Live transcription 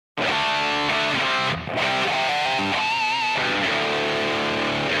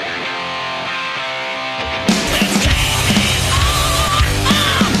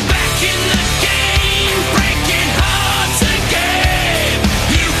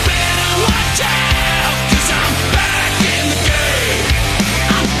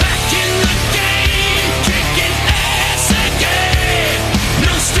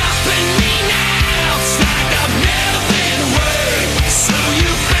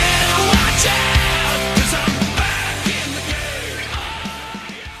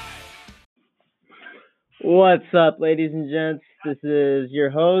What's up, ladies and gents? This is your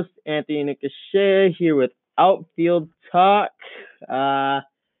host, Anthony Nicochet, here with Outfield Talk. Got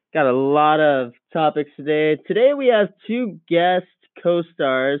a lot of topics today. Today we have two guest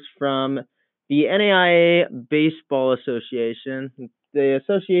co-stars from the NAIA Baseball Association, the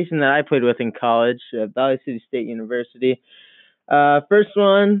association that I played with in college at Valley City State University. First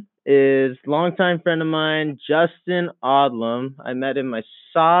one is longtime friend of mine, Justin Odlum. I met him my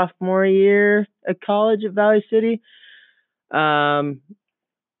sophomore year at college at Valley City.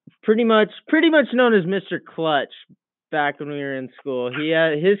 Pretty much known as Mr. Clutch back when we were in school.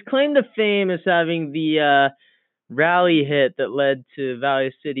 His claim to fame is having the rally hit that led to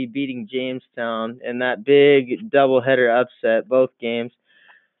Valley City beating Jamestown in that big doubleheader upset, both games.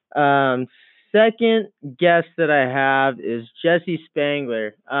 Second guest that I have is Jesse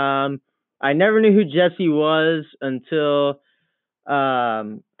Spangler. I never knew who Jesse was until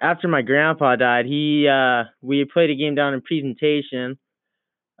after my grandpa died. We played a game down in Presentation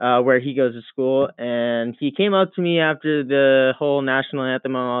where he goes to school, and he came up to me after the whole national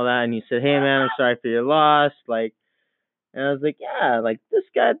anthem and all that, and he said, "Hey man, I'm sorry for your loss." And I was like, "Yeah, this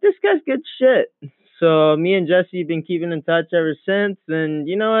guy's good shit." So me and Jesse have been keeping in touch ever since, and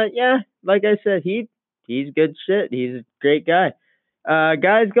you know what? Yeah, like I said, he's good shit. He's a great guy.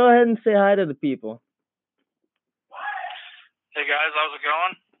 Guys, go ahead and say hi to the people. Hey guys, how's it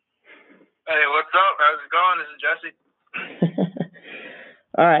going? Hey, what's up? How's it going? This is Jesse.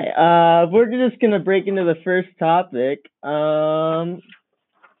 All right, we're just gonna break into the first topic.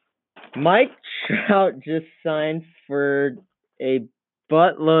 Mike Trout just signed for a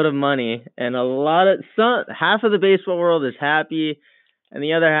buttload of money, and half of the baseball world is happy, and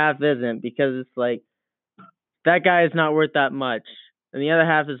the other half isn't, because it's like that guy is not worth that much, and the other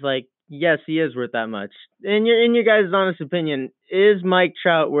half is like, yes, he is worth that much. In your guys' honest opinion, is Mike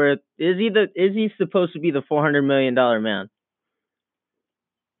Trout worth? Is he supposed to be the $400 million man?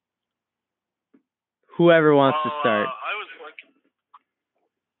 Whoever wants to start.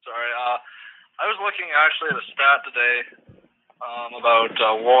 I was looking actually at a stat today about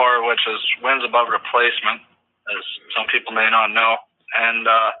WAR, which is wins above replacement, as some people may not know, and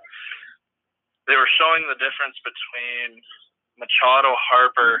they were showing the difference between Machado,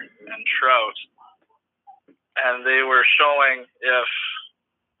 Harper, and Trout, and they were showing if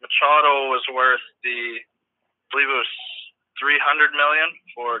Machado was worth I believe it was $300 million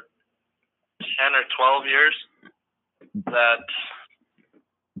for 10 or 12 years, that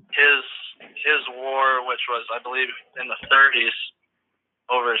his WAR, which was, I believe, in the 30s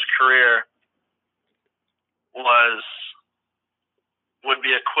over his career, would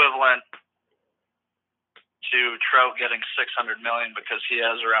be equivalent to Trout getting $600 million, because he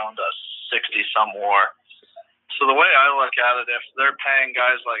has around a 60-some WAR. So the way I look at it, if they're paying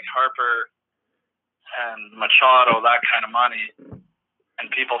guys like Harper and Machado that kind of money, and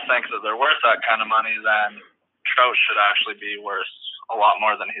people think that they're worth that kind of money, then Trout should actually be worth a lot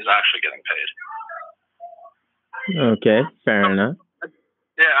more than he's actually getting paid. Okay, fair enough.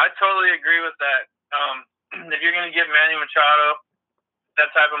 Yeah, I totally agree with that. If you're going to give Manny Machado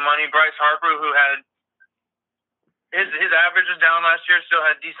that type of money, Bryce Harper, who had his average was down last year, still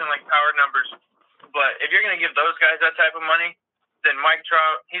had decent power numbers. But if you're going to give those guys that type of money, then Mike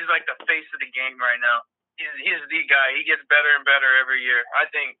Trout, he's like the face of the game right now. He's the guy. He gets better and better every year. I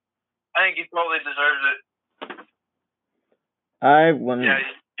think he totally deserves it. You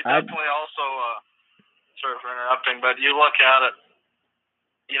definitely also, sorry for interrupting, but you look at it,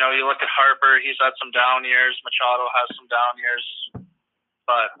 you look at Harper, he's had some down years, Machado has some down years,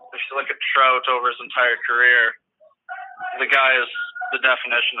 but if you look at Trout over his entire career, the guy is the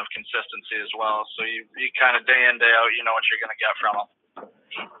definition of consistency as well, so you kind of day in, day out, you know what you're going to get from him.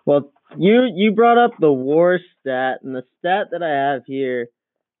 Well, you brought up the WAR stat, and the stat that I have here,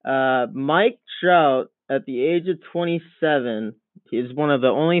 Mike Trout, at the age of 27, is one of the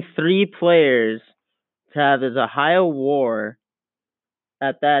only 3 players to have as a high WAR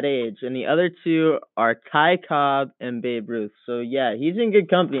at that age, and the other 2 are Ty Cobb and Babe Ruth. So yeah, he's in good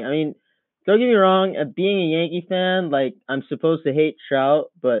company. I mean, don't get me wrong, being a Yankee fan, I'm supposed to hate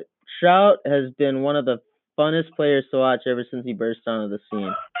Trout, but Trout has been one of the funnest players to watch ever since he burst onto the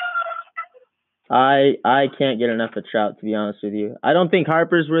scene. I can't get enough of Trout, to be honest with you. I don't think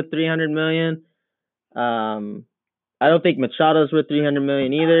Harper's worth $300 million. I don't think Machado's worth $300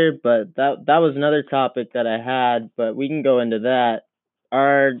 million either, but that was another topic that I had, but we can go into that.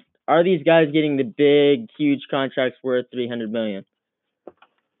 Are these guys getting the big, huge contracts worth $300 million?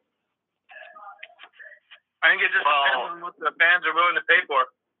 I think it just depends on what the fans are willing to pay for.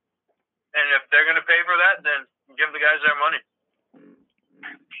 And if they're going to pay for that, then give the guys their money.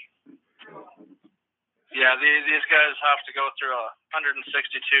 Yeah, these guys have to go through a 162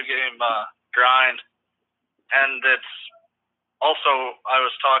 game grind, and it's also, I was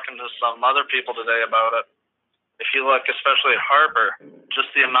talking to some other people today about it. If you look, especially at Harper,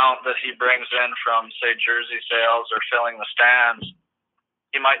 just the amount that he brings in from, say, jersey sales or filling the stands,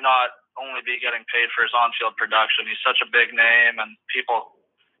 he might not only be getting paid for his on-field production. He's such a big name, and people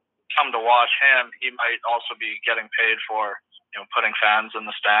come to watch him. He might also be getting paid for, putting fans in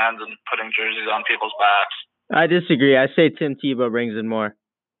the stands and putting jerseys on people's backs. I disagree. I say Tim Tebow brings in more.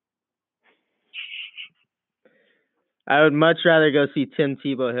 I would much rather go see Tim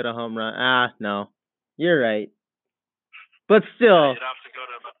Tebow hit a home run. No. You're right. But still. You'd have to go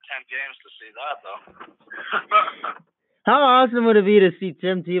to about 10 games to see that, though. How awesome would it be to see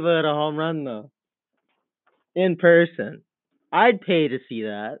Tim Tebow hit a home run, though? In person. I'd pay to see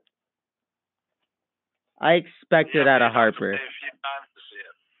that. I expect it out of Harper. Pay a few times to see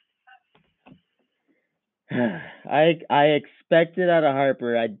it. I expect it out of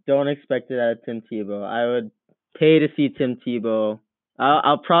Harper. I don't expect it out of Tim Tebow. I would pay to see Tim Tebow.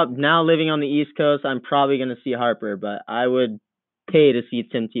 Now living on the East Coast, I'm probably going to see Harper, but I would pay to see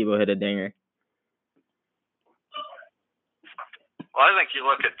Tim Tebow hit a dinger. Well, I think you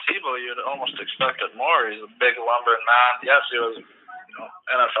look at Tebow, you'd almost expect it more. He's a big lumbering man. Yes, he was,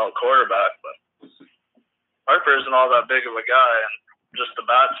 NFL quarterback, but Harper isn't all that big of a guy, and just the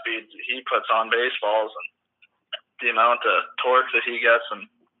bat speed he puts on baseballs and the amount of torque that he gets and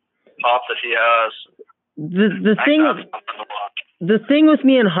pop that he has. The thing with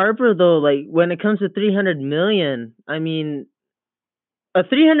me and Harper, though, like when it comes to $300 million, I mean, a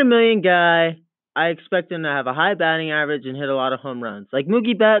 $300 million guy, I expect him to have a high batting average and hit a lot of home runs. Like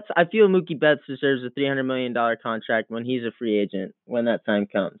Mookie Betts, I feel Mookie Betts deserves a $300 million contract when he's a free agent, when that time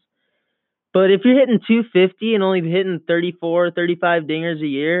comes. But if you're hitting 250 and only hitting 34, 35 dingers a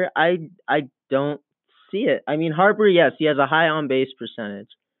year, I don't see it. I mean, Harper, yes, he has a high on-base percentage.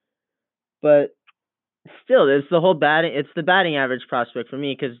 But still, it's the batting average prospect for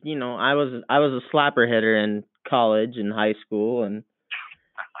me because, I was a slapper hitter in college and high school, and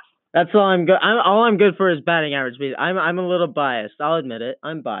that's all I'm good. All I'm good for is batting average. I'm a little biased. I'll admit it.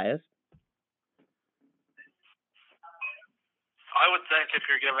 I'm biased. I would think if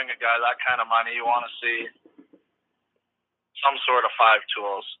you're giving a guy that kind of money, you want to see some sort of five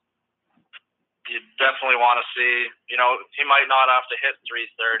tools. You definitely want to see, he might not have to hit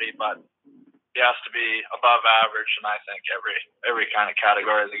 330, but he has to be above average, and I think every kind of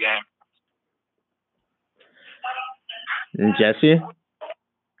category of the game. And Jesse?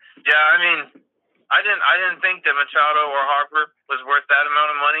 Yeah, I mean, I didn't think that Machado or Harper was worth that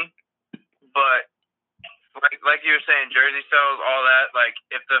amount of money, but like you were saying, jersey sales, all that. Like,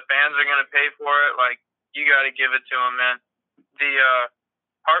 if the fans are gonna pay for it, like, you got to give it to him, man. The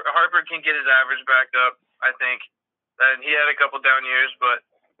Harper can get his average back up. I think that he had a couple down years, but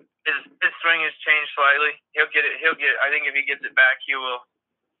his swing has changed slightly. He'll get. I think if he gets it back, he will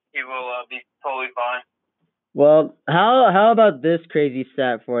be totally fine. Well, how about this crazy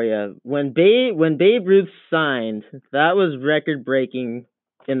stat for you? When Babe Ruth signed, that was record breaking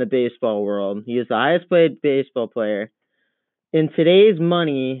in the baseball world. He is the highest paid baseball player. In today's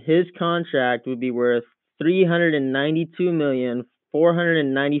money, his contract would be worth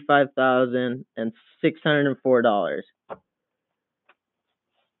 $392,495,604.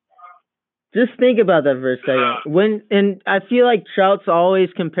 Just think about that for a second. And I feel like Trout's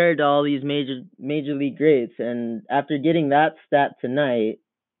always compared to all these major league greats, and after getting that stat tonight,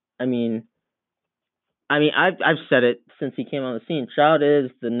 I mean, I've said it since he came on the scene. Trout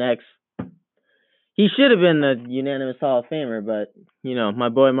is the next. He should have been the unanimous Hall of Famer, but my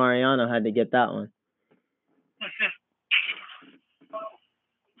boy Mariano had to get that one.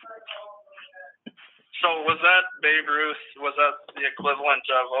 So was that Babe Ruth? Was that the equivalent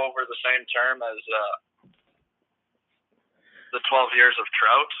of over the same term as the 12 years of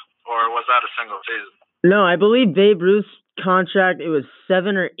Trout, or was that a single season? No, I believe Babe Ruth's contract, it was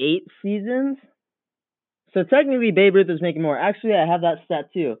 7 or 8 seasons. So technically, Babe Ruth is making more. Actually, I have that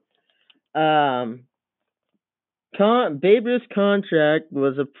stat too. Babe Ruth's contract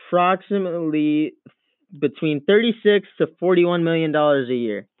was approximately between $36 to $41 million a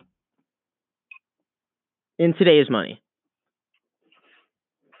year in today's money.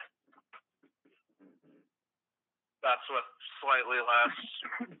 That's with slightly less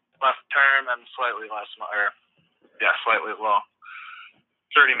term and slightly less, slightly low.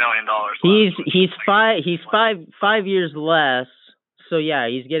 $30 million. He's 5 years less. So yeah,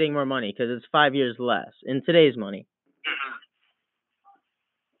 he's getting more money because it's 5 years less in today's money. Mm-hmm.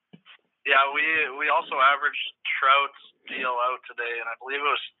 Yeah, we also averaged Trout's deal out today, and I believe it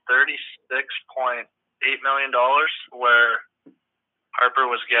was $36.8 $8 million, where Harper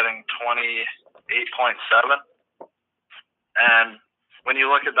was getting 28.7. And when you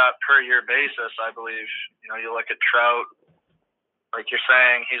look at that per year basis, I believe, you look at Trout, like you're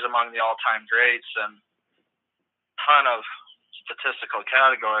saying, he's among the all-time greats and ton of statistical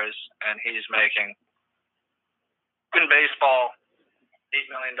categories, and he's making in baseball $8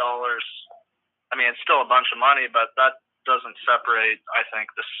 million. I mean, it's still a bunch of money, but that doesn't separate, I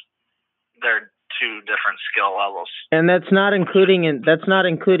think, they're two different skill levels. And that's not including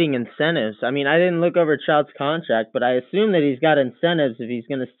incentives. I mean, I didn't look over Trout's contract, but I assume that he's got incentives if he's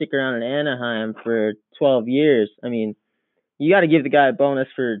going to stick around in Anaheim for 12 years. I mean, you got to give the guy a bonus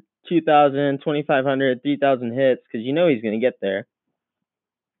for 2,000, 2,500, 3,000 hits because you know he's going to get there.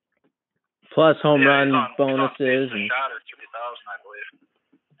 Plus home run bonuses. He's on 3,000, I believe.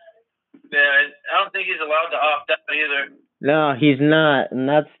 Yeah, I don't think he's allowed to opt out either. No, he's not, and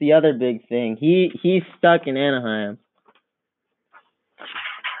that's the other big thing. He's stuck in Anaheim.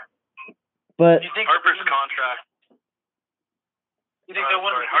 But Harper's contract. You think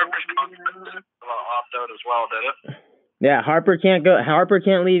Harper's contract didn't opt out as well, did it? Yeah, Harper can't go. Harper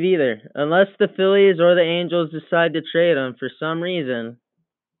can't leave either, unless the Phillies or the Angels decide to trade him for some reason.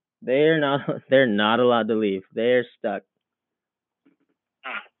 They're not allowed to leave. They're stuck.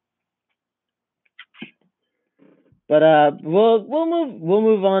 But we'll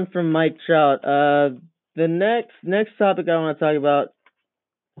move on from Mike Trout. The next topic I want to talk about,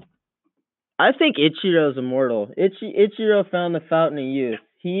 I think Ichiro's immortal. Ichiro found the fountain of youth.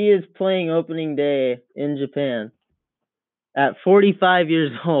 He is playing opening day in Japan at 45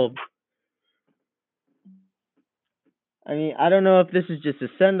 years old. I mean, I don't know if this is just a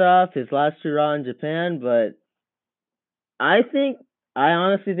send-off, his last hurrah in Japan, but I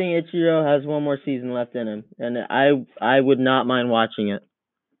honestly think Ichiro has one more season left in him, and I would not mind watching it.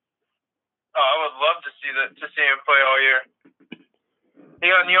 Oh, I would love to see him play all year. He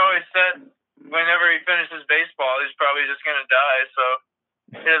always said whenever he finishes baseball, he's probably just gonna die, so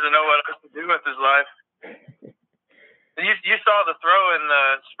he doesn't know what else to do with his life. You saw the throw in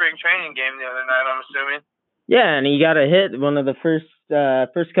the spring training game the other night, I'm assuming. Yeah, and he got a hit one of the first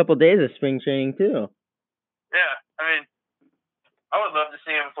couple days of spring training too. Yeah, I mean, I would love to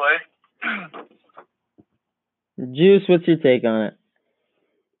see him play. Juice, what's your take on it?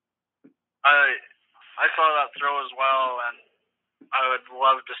 I saw that throw as well, and I would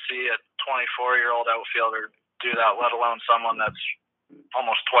love to see a 24-year-old outfielder do that, let alone someone that's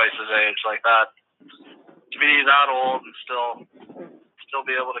almost twice his age like that. To be that old and still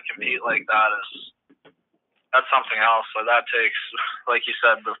be able to compete like that's something else. So that takes, like you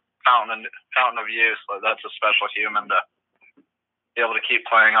said, the fountain of youth. So that's a special human to be able to keep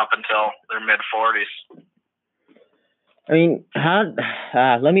playing up until their mid-40s. I mean,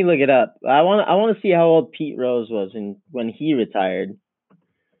 let me look it up. I want to see how old Pete Rose was when he retired.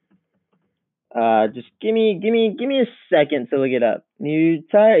 Just give me a second to look it up. He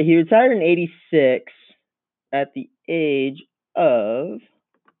retired in '86 at the age of.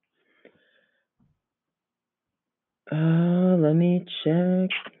 Let me check.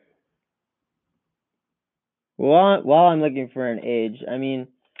 While I'm looking for an age, I mean,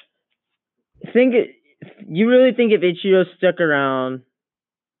 you really think if Ichiro stuck around,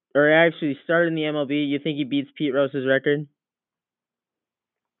 or actually started in the MLB, you think he beats Pete Rose's record?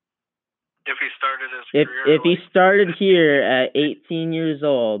 If he started his career, if he started here at 18 years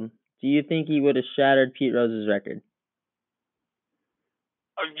old, do you think he would have shattered Pete Rose's record?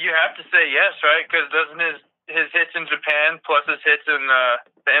 You have to say yes, right? Because doesn't his hits in Japan plus his hits in the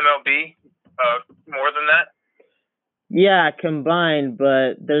MLB more than that? Yeah, combined,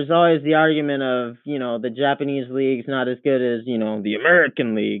 but there's always the argument of, the Japanese league's not as good as, the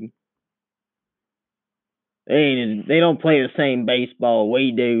American league. They don't play the same baseball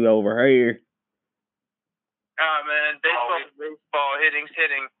we do over here. Oh, man, baseball, hitting's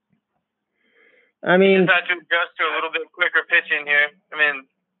hitting. I mean, you just had to adjust to a little bit quicker pitching here. I mean,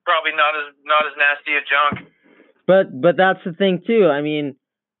 probably not as nasty a junk. But that's the thing too. I mean,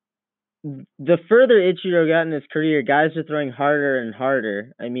 the further Ichiro got in his career, guys are throwing harder and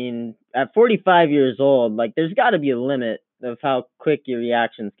harder. I mean, at 45 years old, like there's got to be a limit of how quick your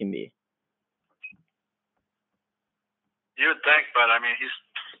reactions can be. You would think, but I mean, he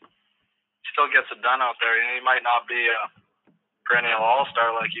still gets it done out there. He might not be a perennial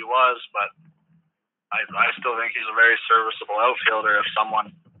all-star like he was, but I still think he's a very serviceable outfielder if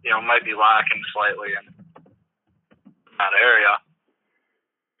someone, might be lacking slightly in that area.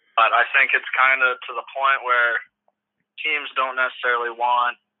 But I think it's kind of to the point where teams don't necessarily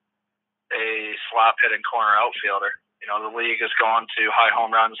want a slap-hitting corner outfielder. The league is going to high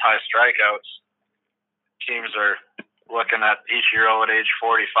home runs, high strikeouts. teams are looking at Ichiro at age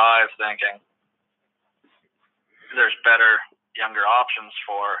 45 thinking there's better younger options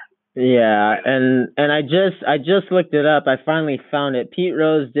for. Yeah, and I just looked it up. I finally found it. Pete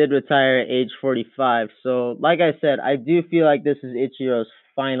Rose did retire at age 45. So, like I said, I do feel like this is Ichiro's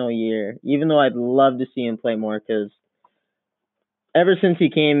final year, even though I'd love to see him play more, because ever since he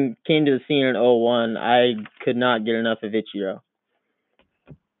came to the scene in 01, I could not get enough of Ichiro.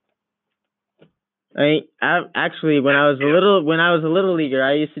 Actually, when I was a little leaguer,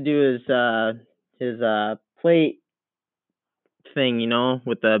 I used to do his plate thing, you know,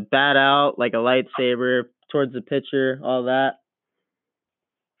 with the bat out like a lightsaber towards the pitcher, all that.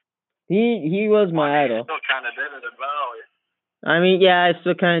 He was my idol. Still kind of did it at Valley. I mean, yeah, I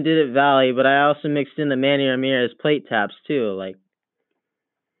still kind of did it Valley, but I also mixed in the Manny Ramirez plate taps too, like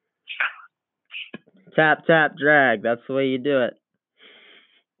tap tap drag. That's the way you do it.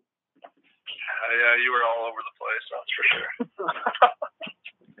 Yeah, you were all over the place, that's for sure.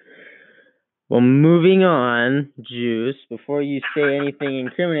 Well, moving on, Juice, before you say anything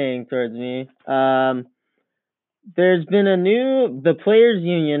incriminating towards me, there's been the Players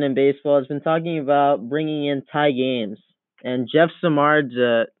Union in baseball has been talking about bringing in tie games. And Jeff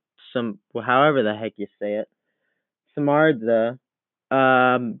Samardzija, however the heck you say it, Samardzija,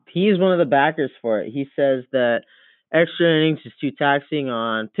 he's one of the backers for it. He says that extra innings is too taxing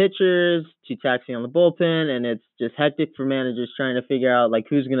on pitchers, too taxing on the bullpen, and it's just hectic for managers trying to figure out like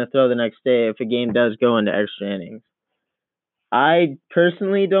who's going to throw the next day if a game does go into extra innings. I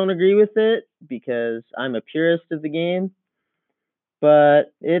personally don't agree with it because I'm a purist of the game,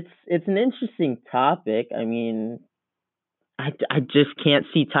 but it's an interesting topic. I mean, I just can't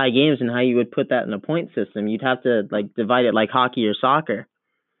see tie games and how you would put that in a point system. You'd have to like divide it like hockey or soccer.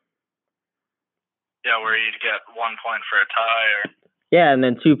 Yeah, where you'd get 1 point for a tie, or and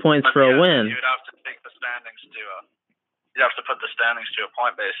then 2 points for a win. You'd have to take the standings you'd have to put the standings to a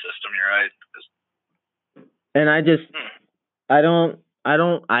point-based system. You're right. And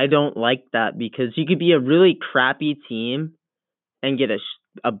I don't like that because you could be a really crappy team and get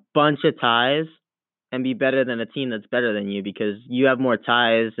a bunch of ties and be better than a team that's better than you because you have more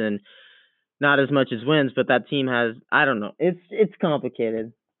ties and not as much as wins, but that team has, I don't know. It's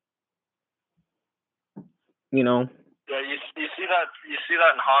complicated. You know? Yeah, you see that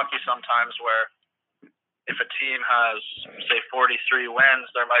in hockey sometimes where if a team has, say, 43 wins,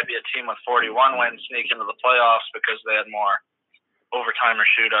 there might be a team with 41 wins sneak into the playoffs because they had more overtime or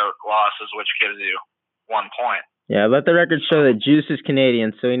shootout losses, which gives you 1 point. Yeah, let the record show that Juice is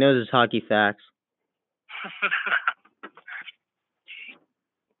Canadian, so he knows his hockey facts.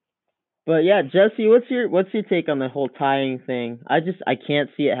 But yeah, Jesse, what's your take on the whole tying thing? I can't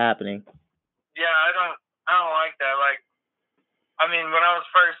see it happening. Yeah, I don't like that. Like, I mean, when I was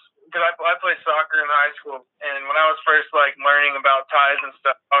first, because I played soccer in high school, and when I was first like learning about ties and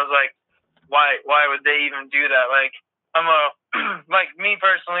stuff, I was like, why would they even do that? Like, I'm like me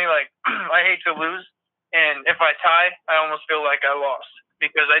personally, like I hate to lose, and if I tie, I almost feel like I lost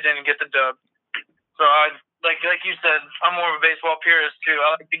because I didn't get the dub. So I like you said, I'm more of a baseball purist too.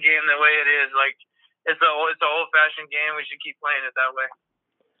 I like the game the way it is. Like it's an old-fashioned game. We should keep playing it that way.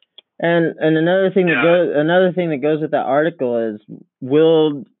 And another thing that goes with that article is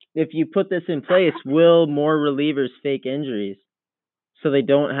if you put this in place, will more relievers fake injuries so they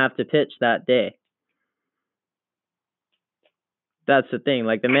don't have to pitch that day? That's the thing.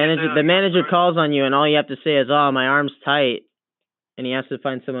 Like the manager calls on you and all you have to say is, "Oh, my arm's tight," and he has to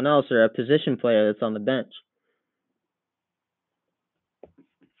find someone else or a position player that's on the bench.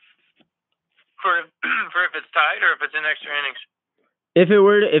 For if it's tied or if it's in extra innings. If it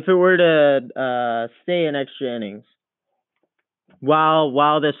were to stay in extra innings,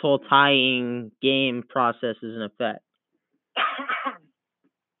 while this whole tying game process is in effect.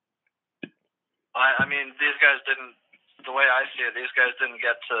 I mean, these guys didn't. The way I see it, these guys didn't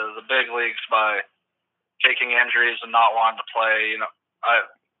get to the big leagues by taking injuries and not wanting to play. You know,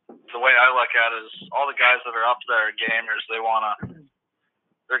 the way I look at it is all the guys that are up there are gamers. They're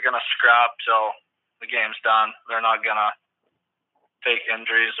gonna scrap till the game's done. They're not gonna fake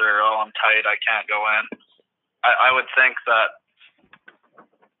injuries or I'm tight, I can't go in. I would think that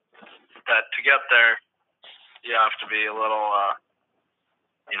to get there, you have to be a little,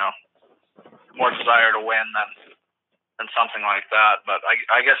 more desire to win than something like that. But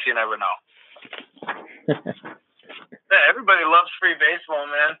I guess you never know. Yeah, everybody loves free baseball,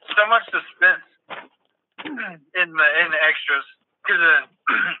 man. So much suspense in the extras because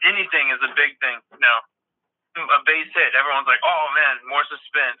anything is a big thing. You know, a base hit, everyone's like, "Oh man, more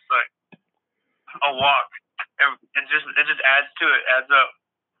suspense!" Like a walk, it just adds to it, adds up.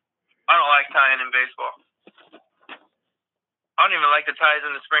 I don't like tying in baseball. I don't even like the ties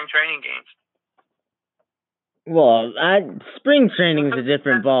in the spring training games. Well, spring training is a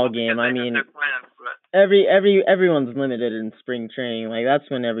different ball game. I mean, everyone's limited in spring training. Like, that's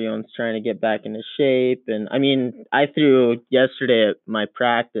when everyone's trying to get back into shape. And I mean, I threw yesterday at my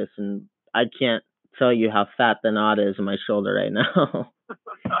practice, and I can't tell you how fat the knot is in my shoulder right now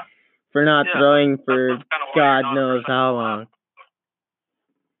for not throwing for God knows how long.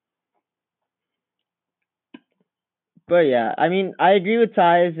 But yeah, I mean, I agree with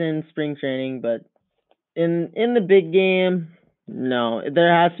ties in spring training, but in the big game, no,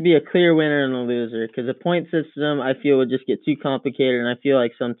 there has to be a clear winner and a loser, because the point system, I feel, would just get too complicated, and I feel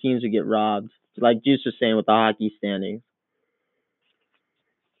like some teams would get robbed, like Juice was saying with the hockey standings.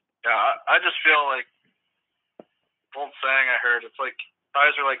 Yeah, I just feel like old saying I heard, it's like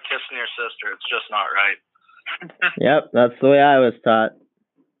ties are like kissing your sister. It's just not right. Yep, that's the way I was taught.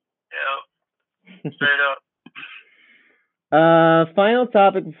 Yep, straight up. Final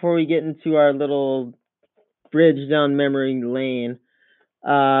topic before we get into our little bridge down memory lane.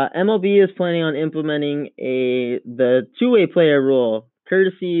 MLB is planning on implementing the two-way player rule,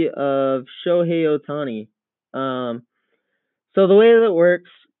 courtesy of Shohei Ohtani. So the way that it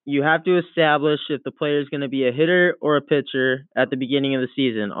works, you have to establish if the player is going to be a hitter or a pitcher at the beginning of the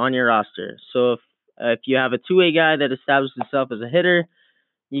season on your roster. So if you have a two-way guy that establishes himself as a hitter,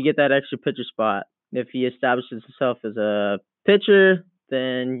 you get that extra pitcher spot. If he establishes himself as a pitcher,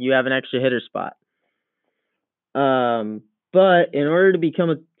 then you have an extra hitter spot. But in order to become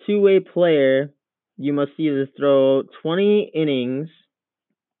a two-way player, you must either throw 20 innings,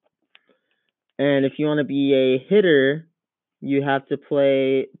 and if you want to be a hitter, you have to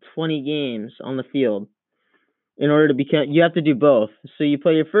play 20 games on the field. In order to become, you have to do both. So you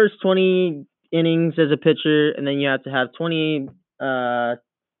play your first 20 innings as a pitcher, and then you have to have 20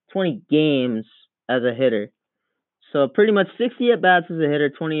 games as a hitter. So pretty much 60 at bats as a hitter,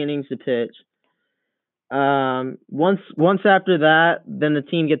 20 innings to pitch. Once after that, then the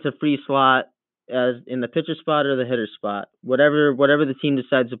team gets a free slot as in the pitcher spot or the hitter spot, whatever the team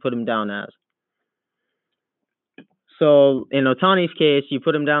decides to put him down as. So in Ohtani's case, you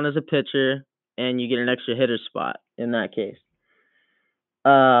put him down as a pitcher, and you get an extra hitter spot in that case.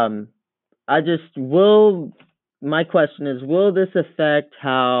 My question is, will this affect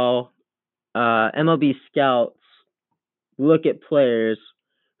how MLB scouts look at players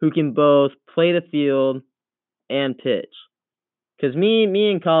who can both play the field and pitch? Because me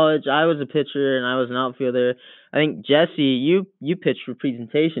in college, I was a pitcher and I was an outfielder. I think, Jesse, you pitch for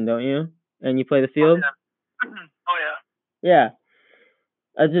presentation, don't you? And you play the field? Oh yeah. Yeah.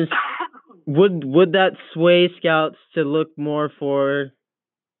 I just would that sway scouts to look more for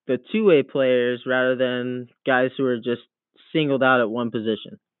the two-way players rather than guys who are just singled out at one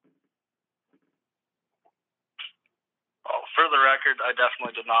position? Well, for the record, I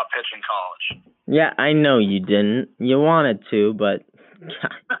definitely did not pitch in college. Yeah, I know you didn't. You wanted to, but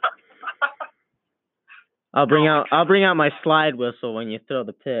I'll bring out my slide whistle when you throw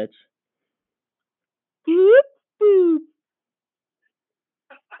the pitch. Boop, boop.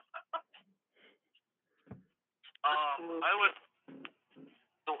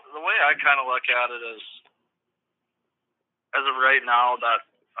 The way I kind of look at it is, as of right now, that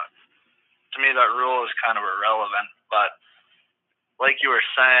to me that rule is kind of irrelevant. But like you were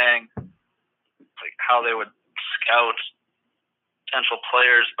saying, like how they would scout potential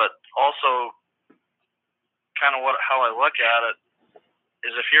players, but also kind of how I look at it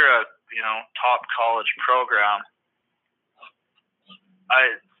is, if you're a top college program,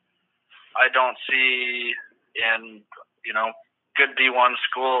 I don't see in good D1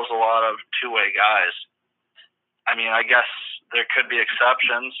 schools a lot of two-way guys. I mean, I guess there could be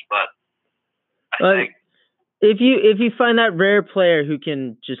exceptions, but I think if you find that rare player who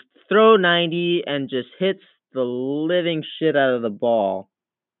can just throw 90 and just hits the living shit out of the ball,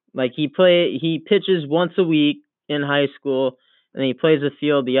 like he pitches once a week in high school, and he plays the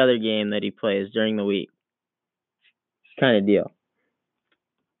field the other game that he plays during the week, kind of deal.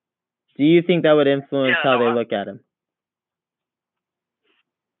 Do you think that would influence how they look at him?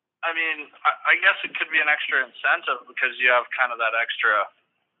 I mean, I guess it could be an extra incentive because you have kind of that extra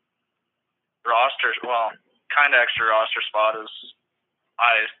roster, kind of extra roster spot, as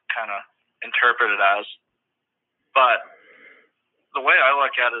I kind of interpret it as. But the way I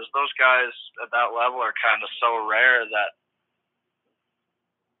look at it is, those guys at that level are kind of so rare that,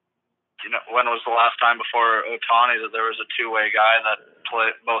 when was the last time before Ohtani that there was a two-way guy that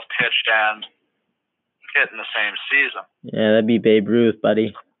both pitched and hit in the same season? Yeah, that'd be Babe Ruth,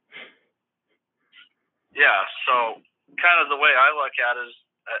 buddy. Yeah, so kind of the way I look at it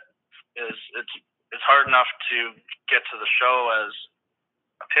is it's it's hard enough to get to the show as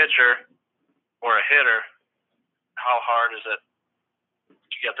a pitcher or a hitter. How hard is it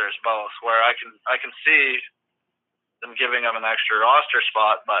to get there as both? Where I can see them giving them an extra roster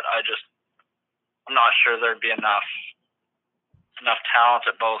spot, but I'm not sure there'd be enough talent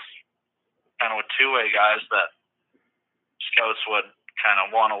at both, kind of with two-way guys, that scouts would kind of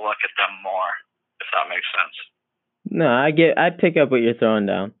want to look at them more, if that makes sense. No, I pick up what you're throwing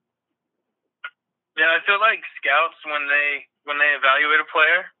down. Yeah, I feel like scouts, when they evaluate a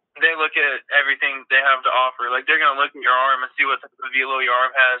player, they look at everything they have to offer. Like, they're going to look at your arm and see what type of velo your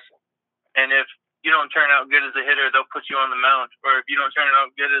arm has. And if you don't turn out good as a hitter, they'll put you on the mound. Or if you don't turn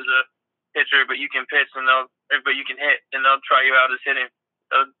out good as a pitcher, but you can pitch but you can hit, and they'll try you out as hitting.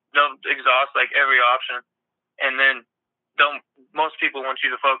 They'll exhaust like every option, and then most people want you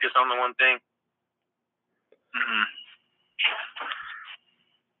to focus on the one thing. Mm-hmm.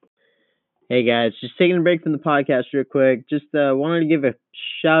 Hey guys, just taking a break from the podcast real quick. Just wanted to give a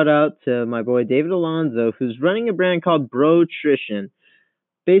shout out to my boy David Alonzo, who's running a brand called Brotrition.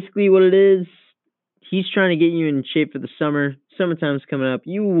 Basically what it is, he's trying to get you in shape for the summer. Summertime's coming up.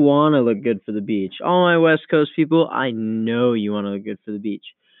 You want to look good for the beach. All my West Coast people, I know you want to look good for the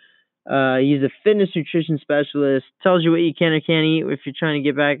beach. He's a fitness nutrition specialist, tells you what you can or can't eat if you're trying to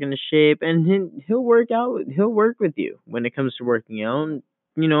get back into shape, and he'll work with you when it comes to working out.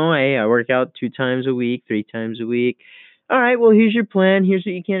 You know, hey, I work out 2 times a week, 3 times a week. All right, well, here's your plan. Here's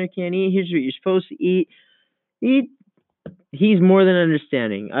what you can or can't eat. Here's what you're supposed to eat. He's more than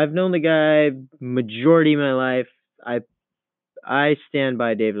understanding. I've known the guy majority of my life. I stand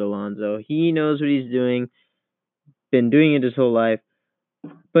by David Alonzo. He knows what he's doing. Been doing it his whole life.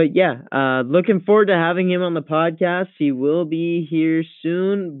 But yeah, looking forward to having him on the podcast. He will be here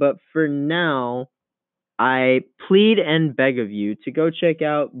soon. But for now, I plead and beg of you to go check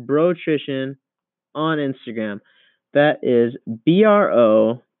out Brotrition on Instagram. That is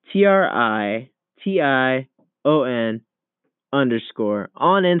BROTRITION _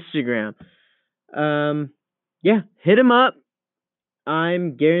 on Instagram. Yeah, hit him up.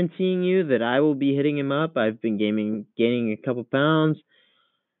 I'm guaranteeing you that I will be hitting him up. I've been gaining a couple pounds.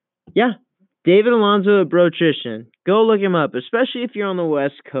 Yeah, David Alonzo at Brotrition. Go look him up, especially if you're on the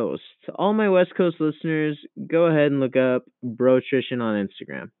West Coast. To all my West Coast listeners, go ahead and look up Brotrition on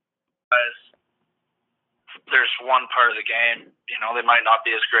Instagram. There's one part of the game, you know, they might not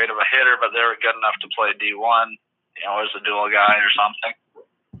be as great of a hitter, but they were good enough to play D1, you know, as a dual guy or something.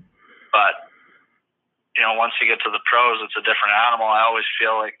 But, you know, once you get to the pros, it's a different animal. I always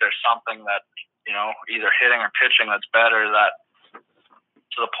feel like there's something that, you know, either hitting or pitching that's better, that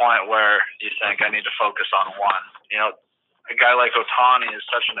to the point where you think, I need to focus on one. You know, a guy like Ohtani is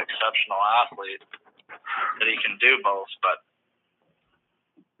such an exceptional athlete that he can do both, but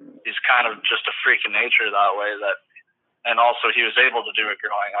he's kind of just a freak of nature that way. And also he was able to do it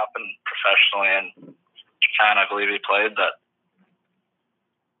growing up and professionally in Japan, I believe he played, that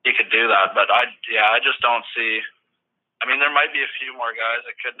he could do that. But I just don't see. I mean, there might be a few more guys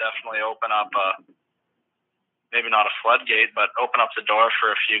that could definitely open up maybe not a floodgate, but open up the door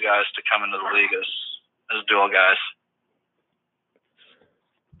for a few guys to come into the league as dual guys.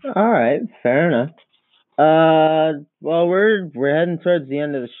 All right, fair enough. Well, we're heading towards the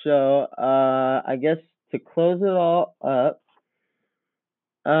end of the show. I guess to close it all up,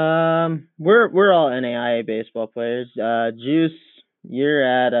 we're all NAIA baseball players. Juice, you're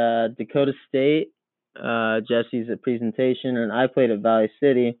at Dakota State. Jesse's at Presentation, and I played at Valley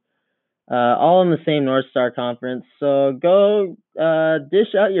City. All in the same North Star Conference. So go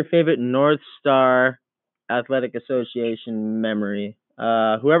dish out your favorite North Star Athletic Association memory.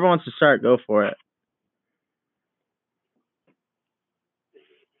 Whoever wants to start, go for it.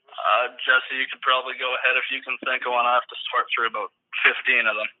 Jesse, you could probably go ahead if you can think of one. I have to sort through about 15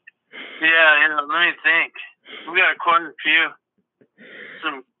 of them. Yeah, let me think. We got quite a few.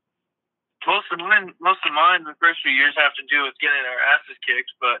 Most of mine, the first few years have to do with getting our asses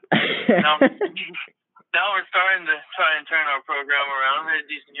kicked, but now we're starting to try and turn our program around. We had a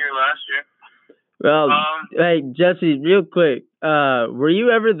decent year last year. Well, hey, Jesse, real quick, were you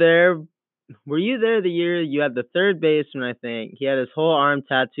ever there? Were you there the year you had the third baseman, I think? He had his whole arm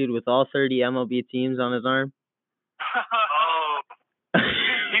tattooed with all 30 MLB teams on his arm. Oh.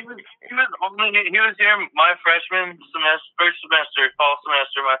 He was here my freshman semester, fall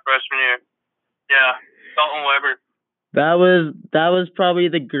semester, my freshman year. Yeah, Dalton Weber. That was probably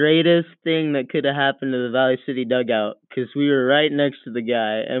the greatest thing that could have happened to the Valley City dugout, because we were right next to the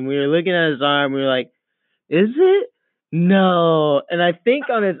guy, and we were looking at his arm. We were like, "Is it? No." And I think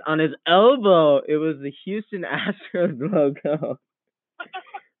on his elbow, it was the Houston Astros logo,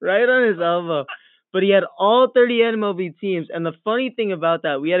 right on his elbow. but he had all 30 MLB teams. And the funny thing about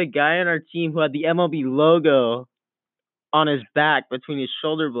that, we had a guy on our team who had the MLB logo on his back between his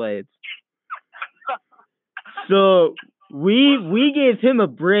shoulder blades. So we gave him a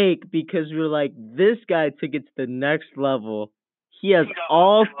break because we were like, this guy took it to the next level. He has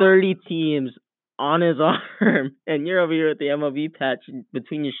all 30 teams on his arm, and you're over here with the MLB patch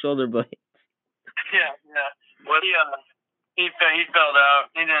between your shoulder blades. Yeah. Well, he fell out.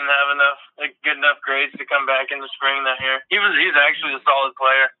 He didn't have good enough grades to come back in the spring that year. He's actually a solid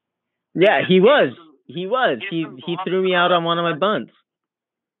player. Yeah, he was. He threw me out on one of my bunts.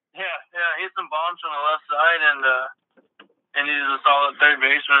 Yeah, he hit some bombs on the left side, and he's a solid third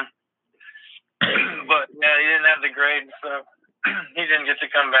baseman. But yeah, he didn't have the grades, so he didn't get to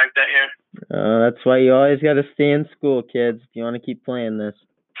come back that year. That's why you always got to stay in school, kids, if you want to keep playing this.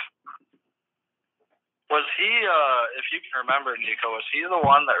 Was he, if you can remember, Nico, was he the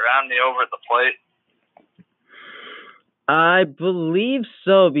one that ran me over at the plate? I believe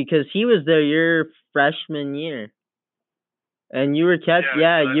so, because he was there your freshman year. And you were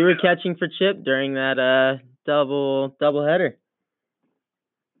catching for Chip during that double header.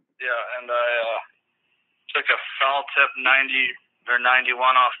 Yeah, and I took a foul tip 90 or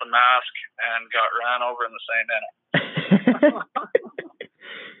 91 off the mask and got ran over in the same inning.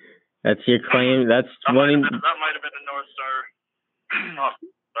 That's your claim. That might have been a North Star.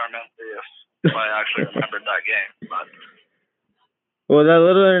 Star if I actually remembered that game. But. Well, that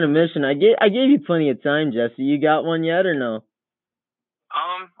little intermission, I gave you plenty of time, Jesse. You got one yet or no?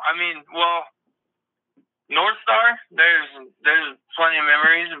 North Star, there's plenty of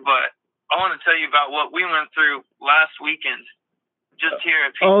memories, but I want to tell you about what we went through last weekend, just here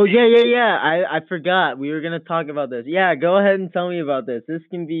at PCC. Oh, yeah. I forgot. We were going to talk about this. Yeah, go ahead and tell me about this. This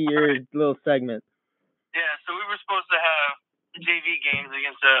can be your little segment. Yeah, so we were supposed to have JV games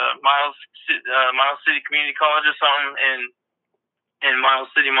against Miles City Community College or something in Miles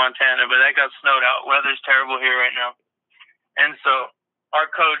City, Montana, but that got snowed out. Weather's terrible here right now. And so our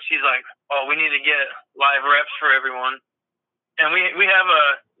coach, he's like, "Oh, we need to get live reps for everyone." And we have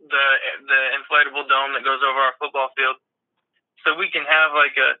the inflatable dome that goes over our football field, so we can have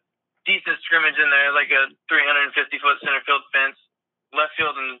like a decent scrimmage in there, like a 350-foot center field fence. Left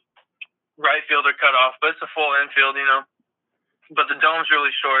field and right field are cut off, but it's a full infield, But the dome's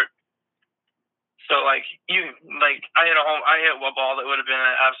really short. So I hit a ball that would have been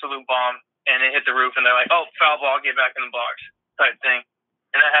an absolute bomb, and it hit the roof, and they're like, "Oh, foul ball, get back in the box," type thing.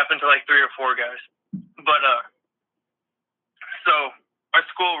 And that happened to like 3 or 4 guys. But so our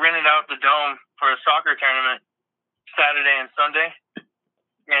school rented out the dome for a soccer tournament Saturday and Sunday,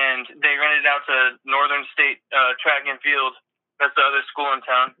 and they rented out to Northern State Track and Field. That's the other school in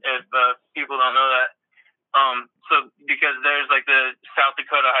town, if people don't know that. So because there's like the South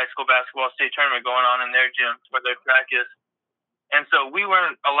Dakota High School Basketball State Tournament going on in their gym where their track is. And so we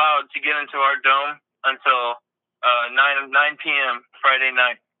weren't allowed to get into our dome until 9 p.m. Friday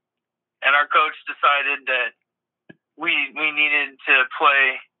night. And our coach decided that we needed to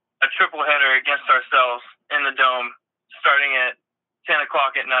play a triple header against ourselves in the dome starting at 10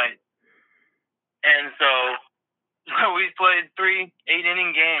 o'clock at night. And so we played 3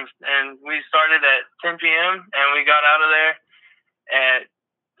 8-inning games, and we started at 10 p.m. and we got out of there at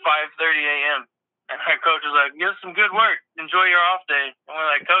 5:30 a.m. And our coach was like, "Get some good work. Enjoy your off day." And we're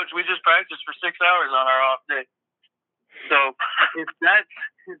like, "Coach, we just practiced for 6 hours on our off day." So if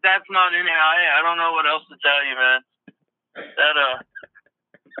that's not NAIA, I don't know what else to tell you, man. That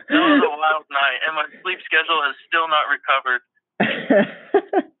was a wild night, and my sleep schedule has still not recovered.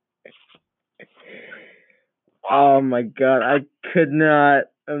 Oh my God, I could not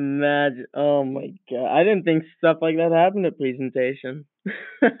imagine. Oh my God, I didn't think stuff like that happened at presentation. Yeah,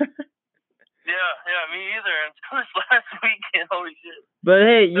 me either. Until this last weekend, holy shit. But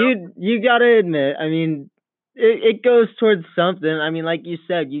hey, you gotta admit, I mean, it goes towards something. I mean, like you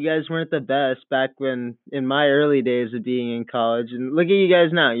said, you guys weren't the best back when in my early days of being in college, and look at you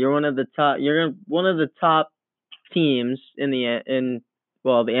guys now. You're one of the top. You're one of the top teams in the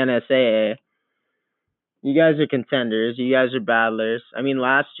NSAA. You guys are contenders. You guys are battlers. I mean,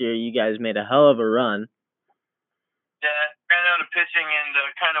 last year you guys made a hell of a run. Yeah, ran out of pitching and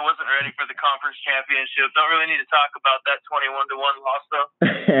kind of wasn't ready for the conference championship. Don't really need to talk about that 21-1 loss, though.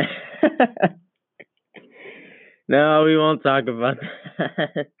 No, we won't talk about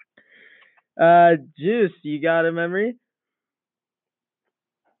that. Juice, you got a memory?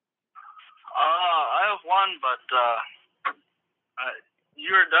 I have one, but you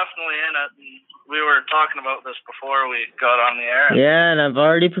were definitely in it. We were talking about this before we got on the air. Yeah, and I've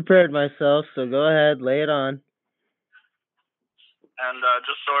already prepared myself, so go ahead, lay it on. And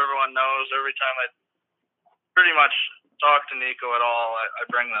just so everyone knows, every time I pretty much talk to Nico at all, I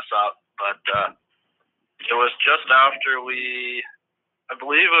bring this up. But it was just after I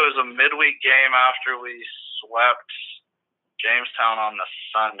believe it was a midweek game after we swept Jamestown on the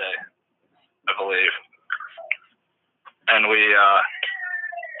Sunday, I believe. And we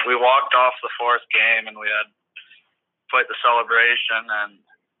walked off the fourth game, and we had quite the celebration. And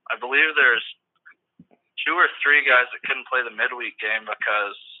I believe there's 2 or 3 guys that couldn't play the midweek game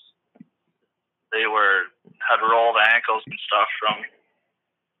because they had rolled ankles and stuff from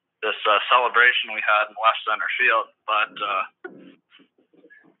this celebration we had in left center field. But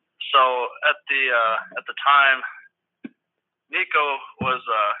so at the time, Nico was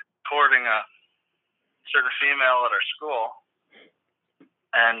courting a certain female at our school,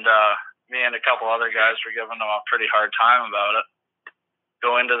 and me and a couple other guys were giving him a pretty hard time about it.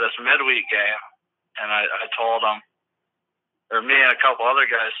 Go into this midweek game, and I told him, or me and a couple other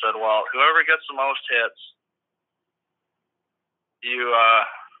guys said, well, whoever gets the most hits,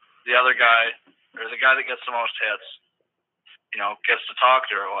 the other guy, or the guy that gets the most hits, gets to talk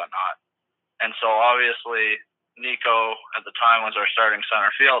to her or whatnot. And so obviously Nico at the time was our starting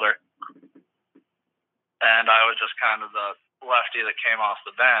center fielder, and I was just kind of the lefty that came off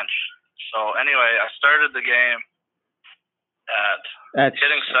the bench. So anyway, I started the game at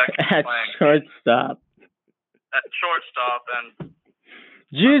hitting second, at shortstop. At shortstop, and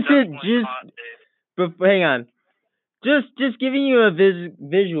but hang on. Just giving you a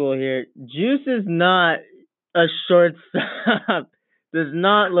visual here. Juice is not a shortstop. Does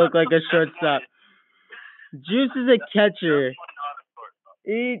not look like a shortstop. Juice is a catcher.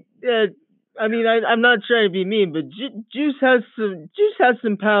 I'm not trying to be mean, but Juice has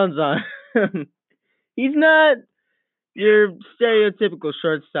some pounds on him. He's not your stereotypical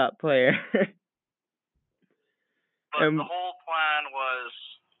shortstop player. But the whole plan was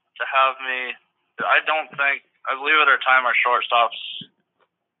to have me. I believe at our time our shortstop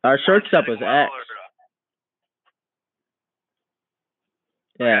was X.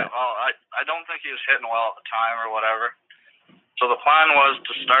 Yeah. Well, I don't think he was hitting well at the time or whatever. So the plan was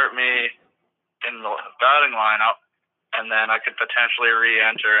to start me in the batting lineup, and then I could potentially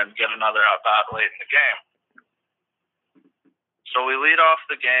re-enter and get another at-bat late in the game. So we lead off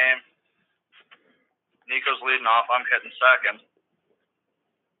the game. Nico's leading off. I'm hitting second.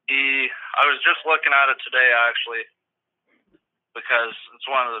 I was just looking at it today, actually, because it's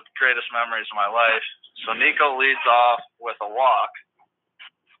one of the greatest memories of my life. So Nico leads off with a walk,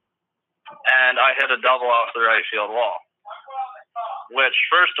 and I hit a double off the right field wall, which,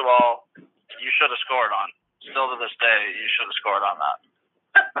 first of all, you should have scored on. Still to this day, you should have scored on that.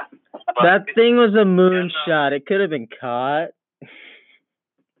 That thing was a moonshot. It could have been caught.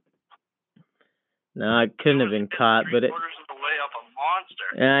 No, it couldn't have been caught, but it.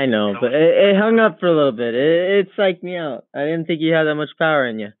 Yeah, I know, but it hung up for a little bit. It psyched me out. I didn't think you had that much power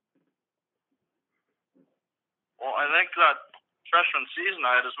in you. Well, I think that freshman season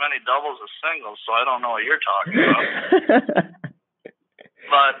I had as many doubles as singles, so I don't know what you're talking about.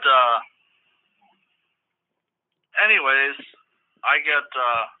 But anyways, I get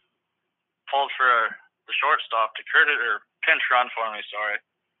pulled for the shortstop to pinch run for me, sorry.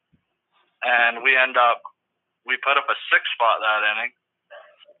 And we put up a 6 spot that inning.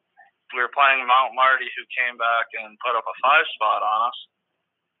 We were playing Mount Marty, who came back and put up a 5 spot on us.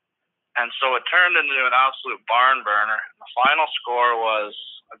 And so it turned into an absolute barn burner. The final score was,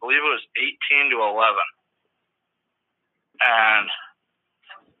 I believe it was 18-11. And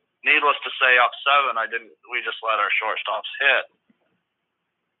needless to say, up 7, we just let our shortstops hit.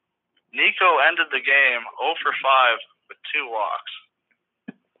 Nico ended the game 0 for 5 with 2 walks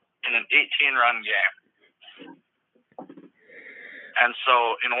in an 18-run game. And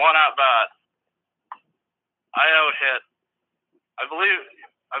so in one at-bat, I out-hit, I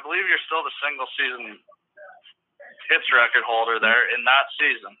believe you're still the single-season hits record holder there in that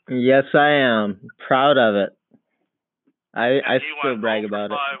season. Yes, I am. Proud of it. I still brag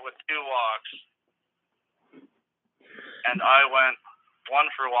about it. He went 0 for 5 with 2 walks. And I went 1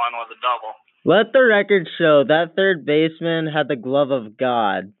 for 1 with a double. Let the record show that third baseman had the glove of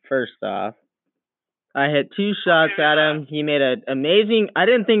God, first off. I hit 2 shots at him. He made an amazing... I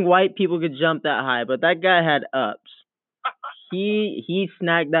didn't think white people could jump that high, but that guy had ups. He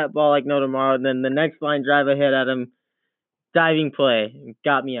snagged that ball like no tomorrow, and then the next line drive I hit at him, diving play,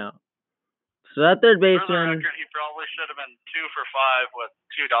 got me out. So that third baseman... For the record, he probably should have been 2 for 5 with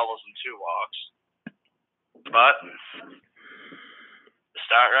 2 doubles and 2 walks. But the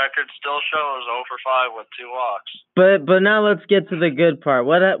stat record still shows 0 for 5 with 2 walks. But now let's get to the good part.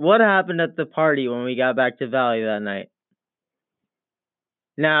 What happened at the party when we got back to Valley that night?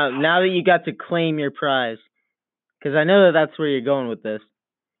 Now that you got to claim your prize. Because I know that that's where you're going with this.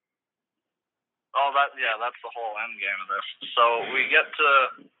 Oh, that's the whole end game of this. So we get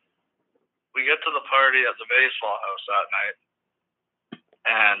to the party at the baseball house that night,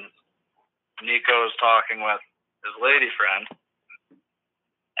 and Nico's talking with his lady friend,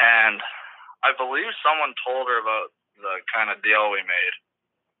 and I believe someone told her about the kind of deal we made.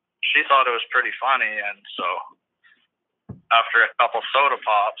 She thought it was pretty funny, and so after a couple soda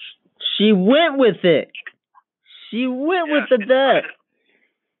pops, she went with it. She went with the bet.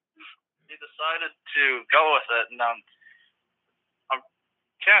 She decided to go with it, and I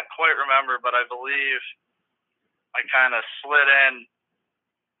can't quite remember, but I believe I kind of slid in,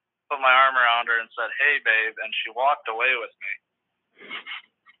 put my arm around her, and said, "Hey, babe," and she walked away with me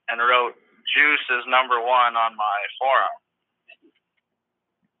and wrote "Juice is number 1" on my forearm.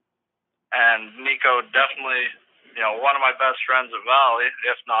 And Nico definitely, one of my best friends at Valley,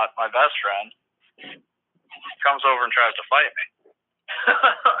 if not my best friend, comes over and tries to fight me.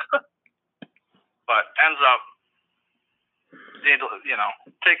 But ends up,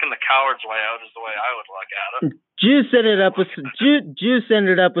 taking the coward's way out is the way I would look at it. Juice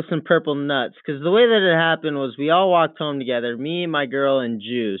ended up with some purple nuts, because the way that it happened was we all walked home together, me, my girl, and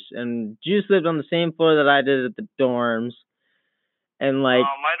Juice. And Juice lived on the same floor that I did at the dorms. And might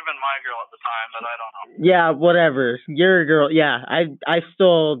have been my girl at the time, but I don't know. Yeah, whatever. Your girl. Yeah, I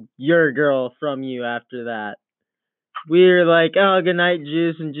stole your girl from you after that. We were like, "Oh, good night,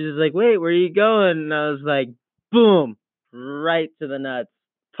 Juice," and Juice was like, "Wait, where are you going?" And I was like, boom, right to the nuts.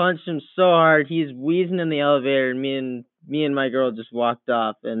 Punched him so hard, he's wheezing in the elevator, and me and my girl just walked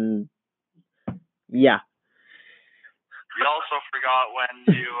off, and yeah. You also forgot when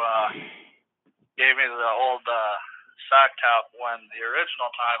you gave me the old sack tap when the original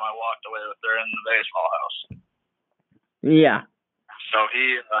time I walked away with her in the baseball house. Yeah. So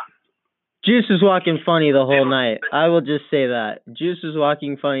he... Juice was walking funny the whole night. I will just say that. Juice was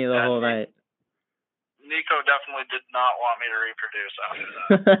walking funny the whole night. Nico definitely did not want me to reproduce after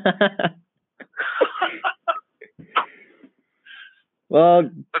that.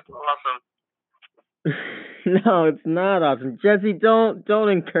 Well... That's awesome. No, it's not awesome. Jesse, don't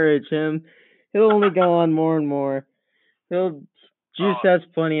encourage him. He'll only go on more and more. Juice has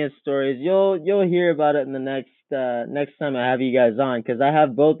plenty of stories. You'll hear about it in the next time I have you guys on, because I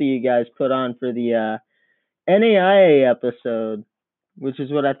have both of you guys put on for the NAIA episode, which is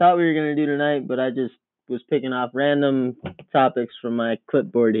what I thought we were gonna do tonight, but I just was picking off random topics from my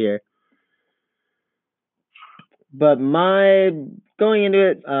clipboard here. But going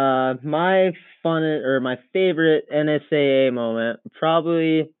into it, my favorite NSAA moment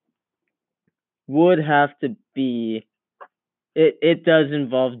probably would have to be, it does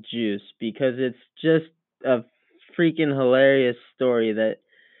involve Juice, because it's just a freaking hilarious story that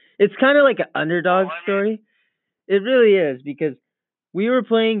it's kind of like an underdog story. It really is, because we were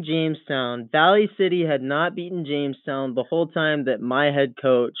playing Jamestown. Valley City had not beaten Jamestown the whole time that my head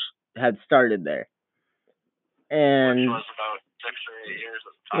coach had started there. And which was about 6 or 8 years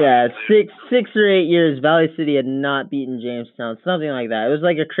at the time. Yeah, 6 or 8 years, Valley City had not beaten Jamestown, something like that. It was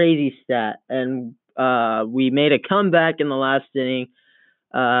like a crazy stat. And we made a comeback in the last inning.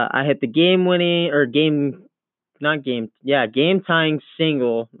 I hit the game-tying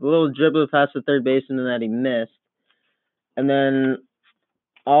single, a little dribble past the third baseman that he missed. And then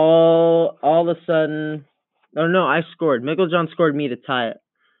all of a sudden, I scored. Micklejohn scored me to tie it.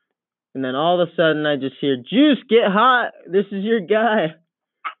 And then all of a sudden, I just hear, "Juice, get hot! This is your guy."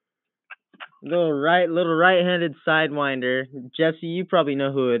 Little right-handed sidewinder. Jesse, you probably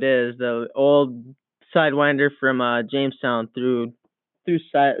know who it is. The old sidewinder from Jamestown through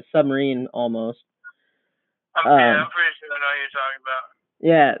submarine almost. I'm pretty sure I know who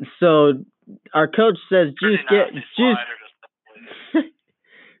Yeah. you're talking about. So our coach says, "Juice,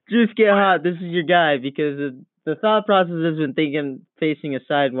 Juice, get hot. This is your guy," because the thought process has been facing a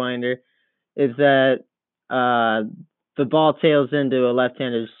sidewinder is that the ball tails into a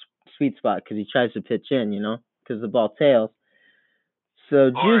left-handed sweet spot because he tries to pitch in, because the ball tails.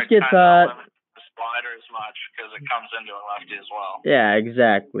 So Juice gets hot. The slider as much because it comes into a lefty as well. Yeah,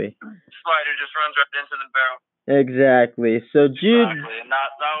 exactly. Slider just runs right into the barrel. Exactly. So Jude. Exactly, and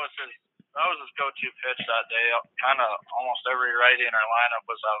that was his go-to pitch that day. Kind of almost every righty in our lineup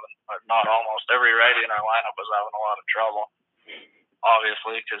was having, not almost every righty in our lineup was having a lot of trouble.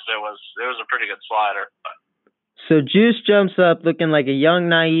 Obviously, because it was a pretty good slider. But. So Juice jumps up looking like a young,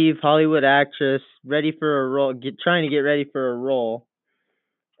 naive Hollywood actress, ready for a role, trying to get ready for a role,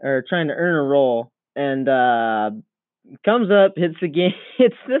 or trying to earn a role, and comes up, hits the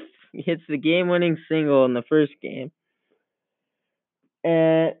game-winning single in the first game,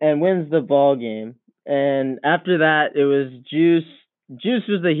 and wins the ball game. And after that, it was Juice. Juice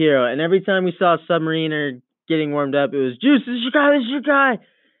was the hero. And every time we saw a Submariner getting warmed up, it was Juice, this is your guy, this is your guy.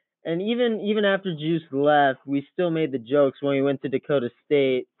 And even after Juice left, we still made the jokes when we went to Dakota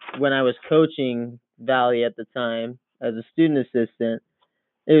State when I was coaching Valley at the time as a student assistant.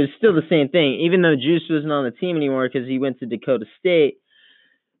 It was still the same thing. Even though Juice wasn't on the team anymore because he went to Dakota State,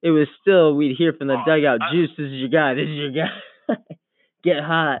 it was still, we'd hear from the dugout, Juice, this is your guy, this is your guy. Get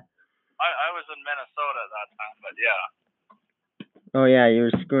hot. I was in Minnesota at that time, but yeah. Oh yeah, you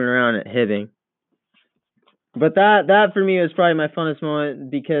were screwing around at Hibbing. But that for me was probably my funnest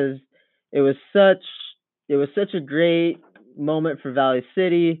moment because it was such a great moment for Valley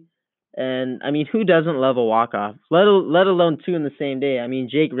City. And I mean, who doesn't love a walk-off? Let alone two in the same day. I mean,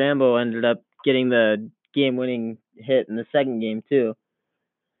 Jake Rambo ended up getting the game-winning hit in the second game too.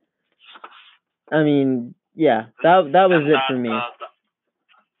 I mean, yeah, that was it for me.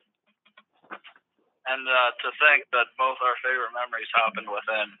 And to think that both our favorite memories happened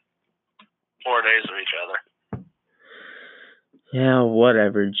within 4 days of each other. Yeah,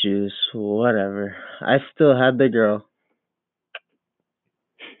 whatever, Juice. Whatever. I still had the girl.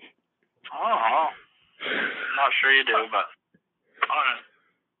 Oh, I'm not sure you do, but alright.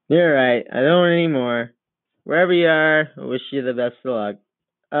 You're right. I don't anymore. Wherever you are, I wish you the best of luck.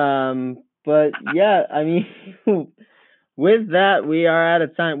 But yeah, I mean, with that, we are out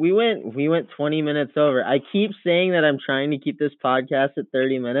of time. We went 20 minutes over. I keep saying that I'm trying to keep this podcast at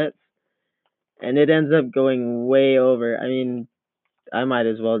 30 minutes, and it ends up going way over. I mean, I might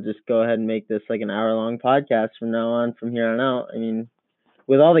as well just go ahead and make this like an hour-long podcast from here on out. I mean,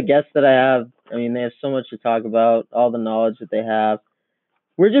 with all the guests that I have, I mean, they have so much to talk about, all the knowledge that they have.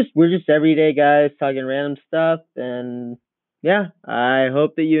 We're just everyday guys talking random stuff, and yeah, I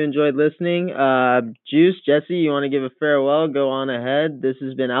hope that you enjoyed listening. Juice, Jesse, you want to give a farewell? Go on ahead. This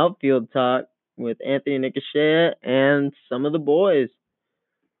has been Outfield Talk with Anthony Nicosia and some of the boys.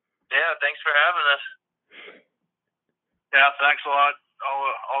 Yeah, thanks for having us. Yeah, thanks a lot.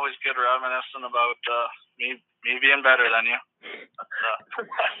 Always good reminiscing about me being better than you.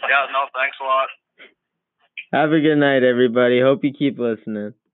 Yeah, no, thanks a lot. Have a good night, everybody. Hope you keep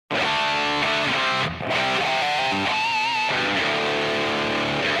listening.